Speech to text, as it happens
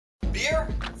Beer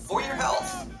for your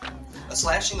health, a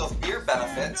slashing of beer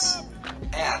benefits,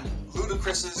 and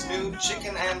Ludacris's new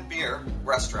chicken and beer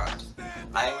restaurant.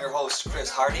 I am your host, Chris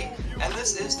Hardie, and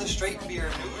this is the Strait Beer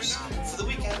News for the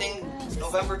week ending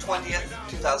November 20th,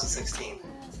 2016.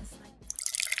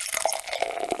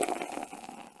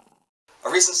 A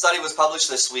recent study was published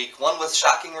this week, one with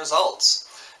shocking results.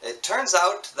 It turns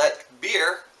out that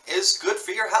beer is good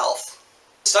for your health.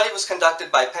 The study was conducted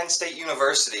by Penn State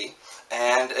University,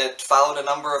 and it followed a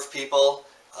number of people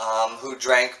who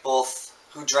drank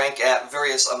at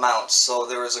various amounts. So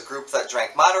there was a group that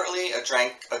drank moderately,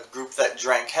 a group that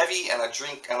drank heavy, and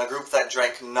a group that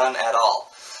drank none at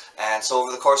all. And so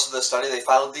over the course of the study, they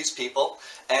followed these people,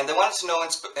 and they wanted to know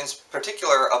in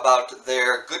particular about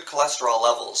their good cholesterol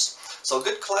levels. So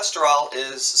good cholesterol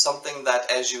is something that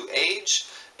as you age,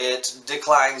 it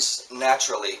declines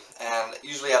naturally, and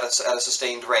usually at a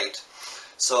sustained rate.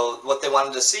 So what they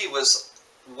wanted to see was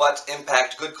what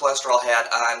impact good cholesterol had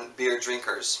on beer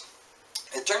drinkers.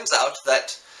 It turns out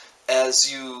that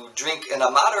as you drink in a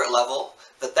moderate level,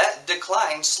 that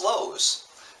decline slows,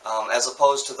 as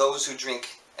opposed to those who drink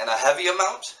in a heavy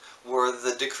amount, where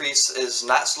the decrease is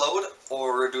not slowed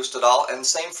or reduced at all, and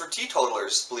same for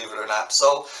teetotalers, believe it or not.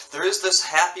 So there is this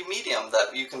happy medium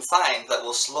that you can find that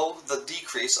will slow the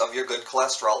decrease of your good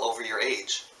cholesterol over your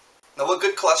age. Now what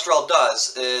good cholesterol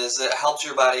does is it helps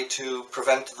your body to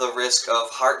prevent the risk of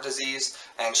heart disease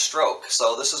and stroke.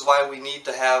 So this is why we need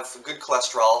to have good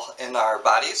cholesterol in our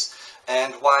bodies,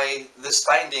 and why this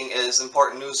finding is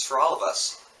important news for all of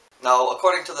us. Now,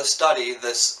 according to the study,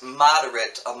 this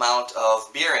moderate amount of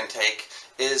beer intake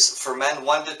is for men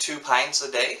 1 to 2 pints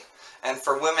a day, and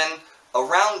for women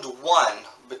around 1,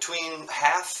 between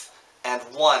half and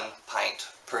 1 pint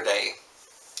per day.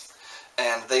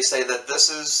 And they say that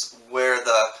this is where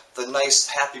the nice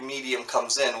happy medium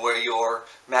comes in, where you're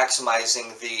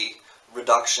maximizing the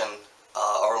reduction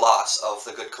or loss of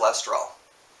the good cholesterol.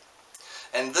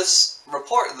 And this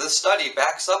study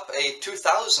backs up a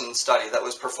 2000 study that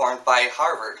was performed by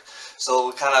Harvard. So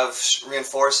it kind of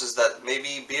reinforces that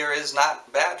maybe beer is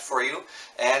not bad for you,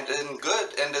 and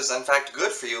is in fact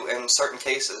good for you in certain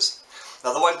cases.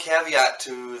 Now the one caveat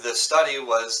to this study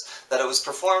was that it was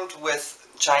performed with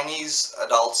Chinese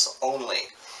adults only.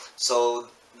 So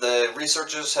the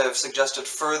researchers have suggested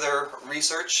further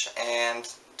research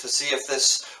and to see if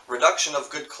this reduction of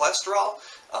good cholesterol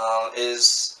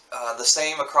is the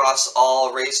same across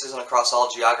all races and across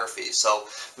all geographies. So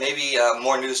maybe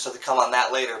more news to come on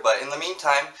that later, but in the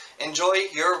meantime, enjoy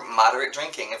your moderate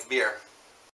drinking of beer.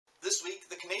 This week,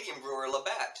 the Canadian brewer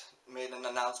Labatt made an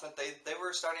announcement. They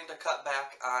were starting to cut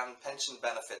back on pension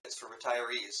benefits for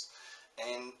retirees.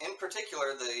 And in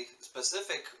particular, the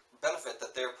specific benefit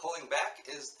that they're pulling back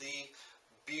is the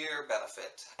beer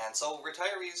benefit. And so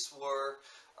retirees were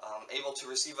able to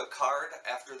receive a card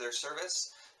after their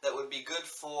service that would be good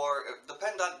for,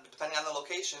 depending on the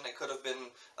location, it could have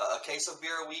been a case of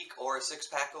beer a week or a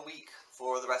 6-pack a week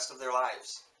for the rest of their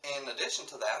lives. In addition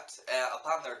to that,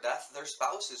 upon their death, their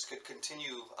spouses could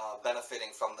continue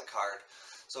benefiting from the card.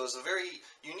 So it's a very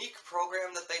unique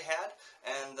program that they had,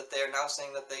 and that they are now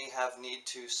saying that they have need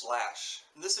to slash.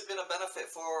 This had been a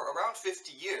benefit for around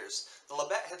 50 years. The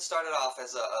Labatt had started off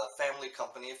as a family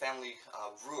company, a family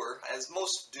brewer, as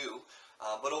most do,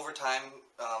 but over time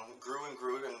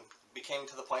grew and became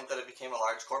to the point that it became a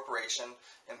large corporation,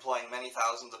 employing many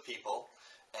thousands of people.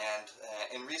 And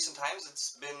in recent times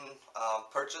it's been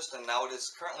purchased, and now it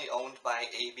is currently owned by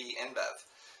AB InBev.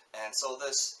 And so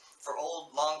this, for old,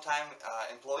 long-time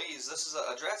employees, this is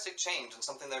a drastic change and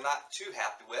something they're not too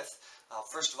happy with.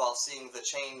 First of all, seeing the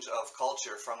change of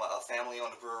culture from a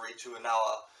family-owned brewery to now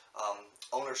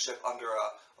ownership under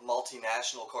a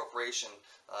multinational corporation.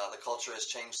 The culture has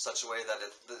changed in such a way that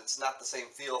it's not the same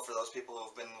feel for those people who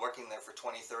have been working there for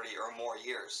 20, 30 or more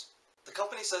years. The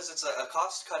company says it's a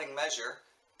cost-cutting measure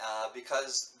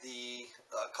because the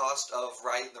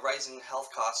the rising health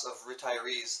costs of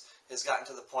retirees has gotten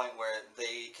to the point where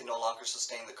they can no longer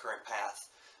sustain the current path.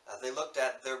 They looked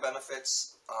at their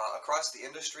benefits across the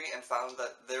industry and found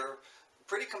that they're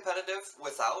pretty competitive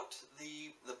without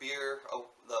the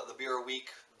beer a week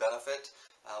benefit,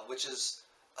 which is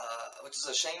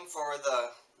a shame for the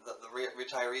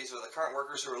retirees or the current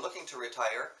workers who are looking to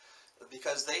retire,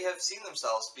 because they have seen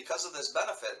themselves, because of this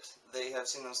benefit, they have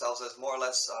seen themselves as more or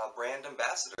less brand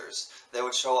ambassadors. They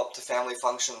would show up to family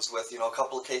functions with, a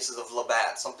couple of cases of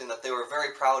Labatt, something that they were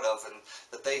very proud of and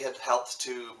that they had helped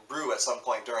to brew at some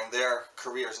point during their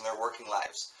careers and their working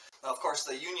lives. Now, of course,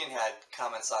 the union had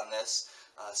comments on this,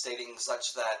 stating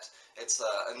such that It's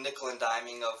a nickel and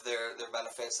diming of their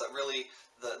benefits. That really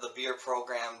the beer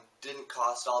program didn't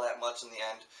cost all that much in the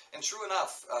end. And true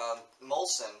enough,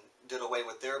 Molson did away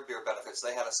with their beer benefits.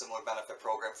 They had a similar benefit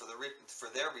program for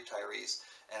their retirees,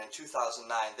 and in 2009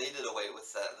 they did away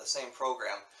with the same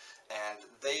program. And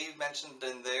they mentioned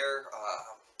in their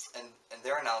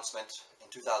announcement in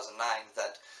 2009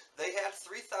 that they had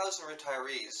 3,000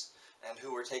 retirees and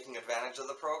who were taking advantage of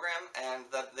the program, and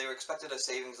that they were expected a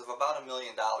savings of about $1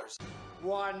 million.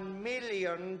 $1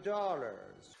 million.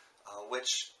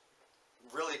 Which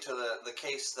really, to the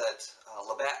case that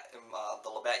Labatt, the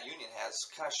Labatt Union has,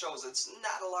 kind of shows it's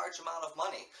not a large amount of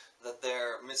money that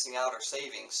they're missing out or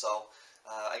saving. So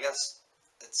I guess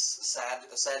it's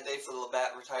a sad day for the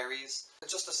Labatt retirees.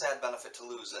 It's just a sad benefit to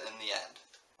lose in the end.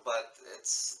 But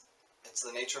it's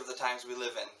the nature of the times we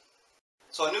live in.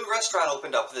 So a new restaurant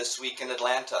opened up this week in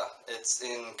Atlanta. It's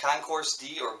in Concourse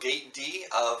D, or Gate D,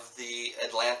 of the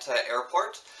Atlanta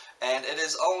airport, and it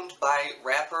is owned by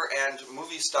rapper and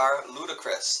movie star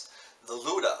Ludacris, the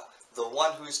Luda, the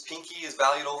one whose pinky is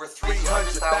valued over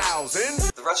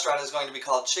 $300,000. The restaurant is going to be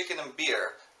called Chicken and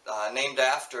Beer, named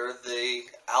after the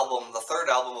third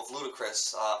album of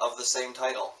Ludacris, of the same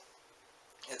title.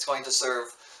 It's going to serve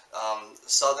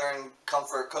Southern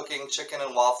comfort cooking, chicken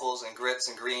and waffles and grits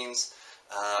and greens.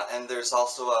 And there's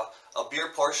also a beer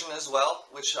portion as well,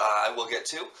 which I will get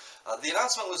to. The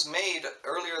announcement was made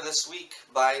earlier this week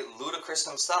by Ludacris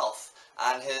himself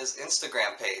on his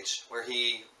Instagram page, where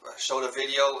he showed a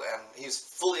video, and he's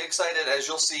fully excited, as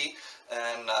you'll see,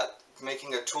 and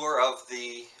making a tour of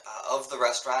the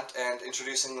restaurant and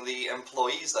introducing the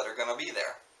employees that are going to be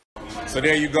there. So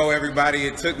there you go, everybody.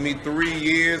 It took me 3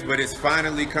 years, but it's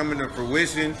finally coming to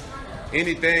fruition.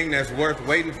 Anything that's worth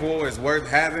waiting for is worth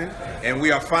having, and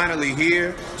we are finally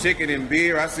here. Chicken and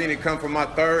Beer. I seen it come from my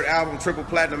third album, triple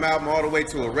platinum album, all the way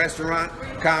to a restaurant.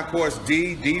 Concourse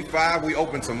D, D5. We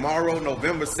open tomorrow,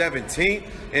 November 17th,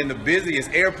 in the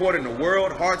busiest airport in the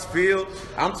world, Hartsfield.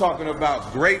 I'm talking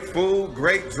about great food,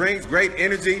 great drinks, great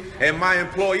energy, and my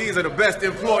employees are the best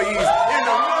employees in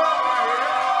the world.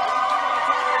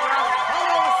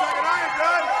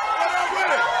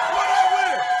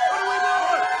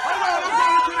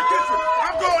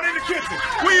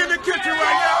 We in the kitchen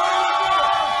right now.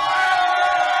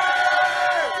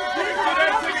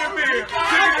 Chicken and beer.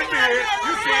 Chicken and beer.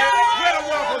 You see it? Where the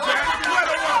waffles at? Where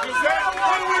the waffles at?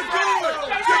 What are we doing?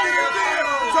 Chicken and beer.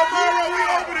 Tomorrow we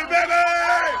open it, baby.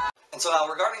 And so now,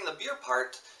 regarding the beer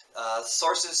part,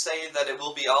 sources say that it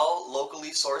will be all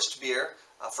locally sourced beer.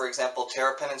 For example,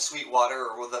 Terrapin and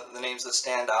Sweetwater are the names that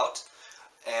stand out.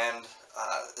 And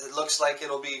it looks like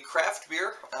it'll be craft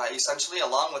beer, essentially,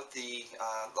 along with the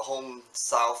home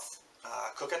south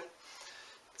cooking.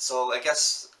 So I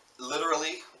guess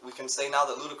literally we can say now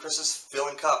that Ludacris is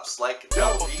filling cups like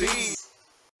double D's.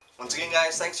 Once again,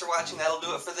 guys, thanks for watching. That'll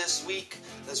do it for this week.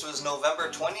 This was November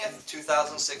 20th,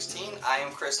 2016. I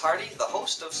am Chris Hardie, the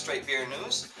host of Straight Beer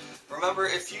News. Remember,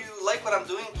 if you like what I'm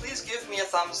doing, please give me a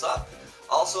thumbs up.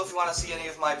 Also, if you want to see any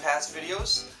of my past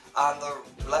videos, on the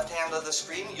left hand of the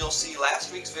screen, you'll see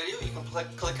last week's video. You can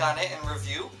click on it and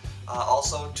review.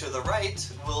 Also, to the right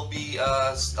will be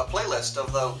a playlist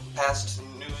of the past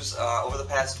news over the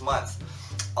past month.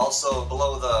 Also,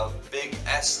 below the big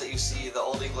S that you see, the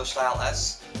Old English style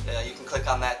S, you can click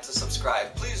on that to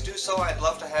subscribe. Please do so. I'd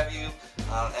love to have you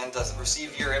and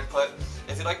receive your input.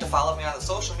 If you'd like to follow me on the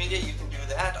social media, you can do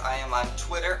that. I am on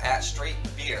Twitter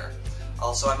 @StraightBeer.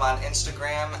 Also, I'm on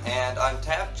Instagram and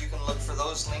Untappd. You can look for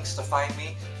those links to find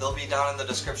me. They'll be down in the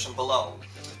description below.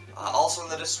 Also in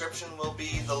the description will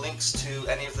be the links to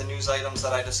any of the news items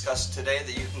that I discussed today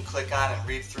that you can click on and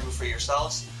read through for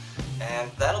yourselves.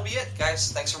 And that'll be it,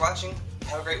 guys. Thanks for watching.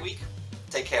 Have a great week.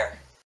 Take care.